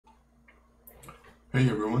Hey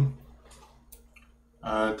everyone,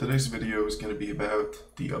 today's video is going to be about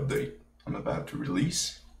the update I'm about to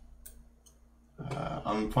release.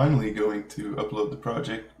 I'm finally going to upload the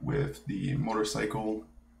project with the motorcycle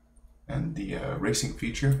and the racing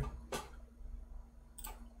feature.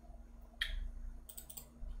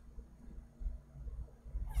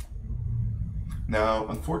 Now,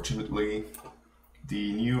 unfortunately,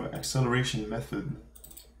 the new acceleration method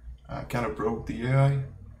kind of broke the AI,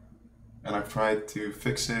 and I've tried to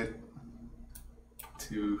fix it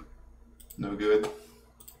to no good.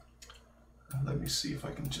 Let me see if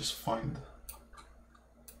I can just find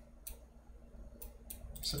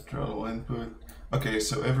set throttle input. Okay,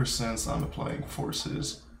 so ever since I'm applying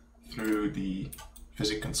forces through the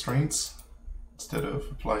physics constraints instead of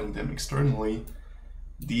applying them externally,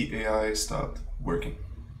 the AI stopped working.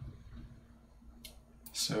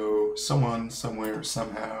 So someone, somewhere,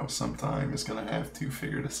 somehow, sometime is gonna have to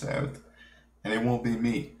figure this out, and it won't be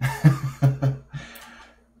me.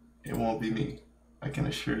 It won't be me, I can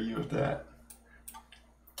assure you of that.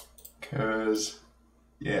 Cause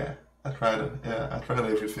yeah, I tried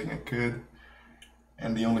everything I could,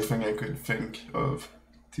 and the only thing I could think of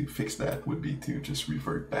to fix that would be to just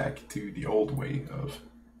revert back to the old way of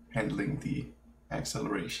handling the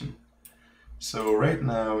acceleration. So right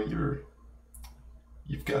now you've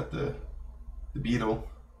got the Beetle,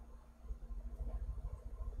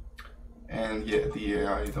 and yeah, the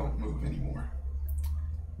AI don't move anymore,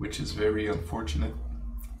 which is very unfortunate.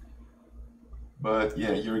 But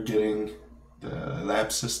yeah, you're getting the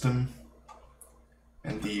lap system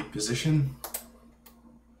and the position,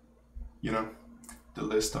 you know, the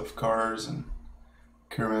list of cars and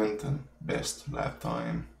current and best lap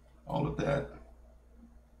time, all of that.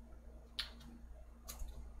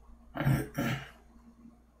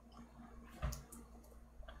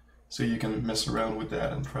 So you can mess around with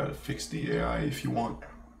that and try to fix the AI if you want,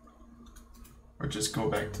 or just go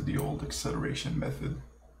back to the old acceleration method.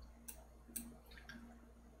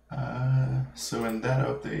 So in that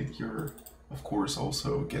update, you're of course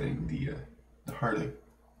also getting the Harley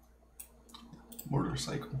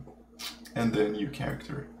motorcycle and the new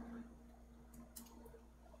character.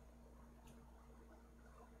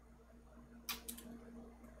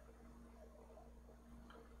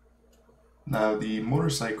 Now the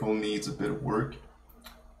motorcycle needs a bit of work.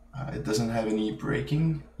 It doesn't have any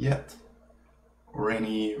braking yet or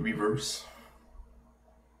any reverse,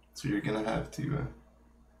 so you're gonna have to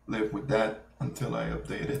live with that until I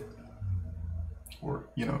update it, or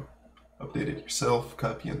you know, update it yourself,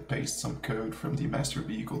 copy and paste some code from the master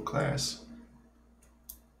vehicle class.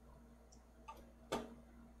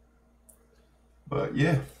 But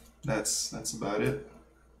yeah, that's about it.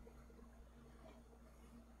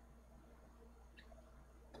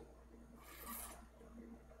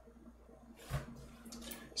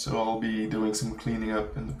 So I'll be doing some cleaning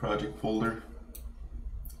up in the project folder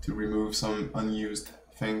to remove some unused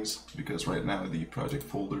things, because right now the project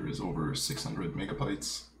folder is over 600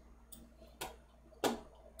 megabytes,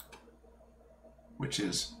 which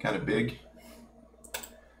is kind of big.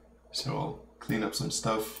 So I'll clean up some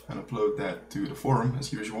stuff and upload that to the forum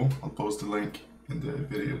as usual. I'll post a link in the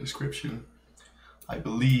video description. I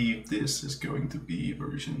believe this is going to be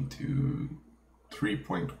version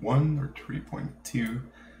 3.1 or 3.2.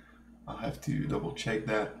 I'll have to double check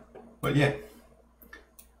that. But yeah,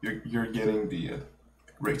 you're getting the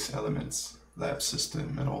race elements, lab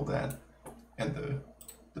system and all that, and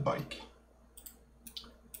the bike.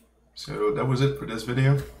 So that was it for this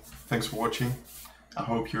video. Thanks for watching. I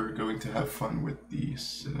hope you're going to have fun with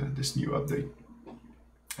this new update.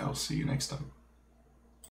 I'll see you next time.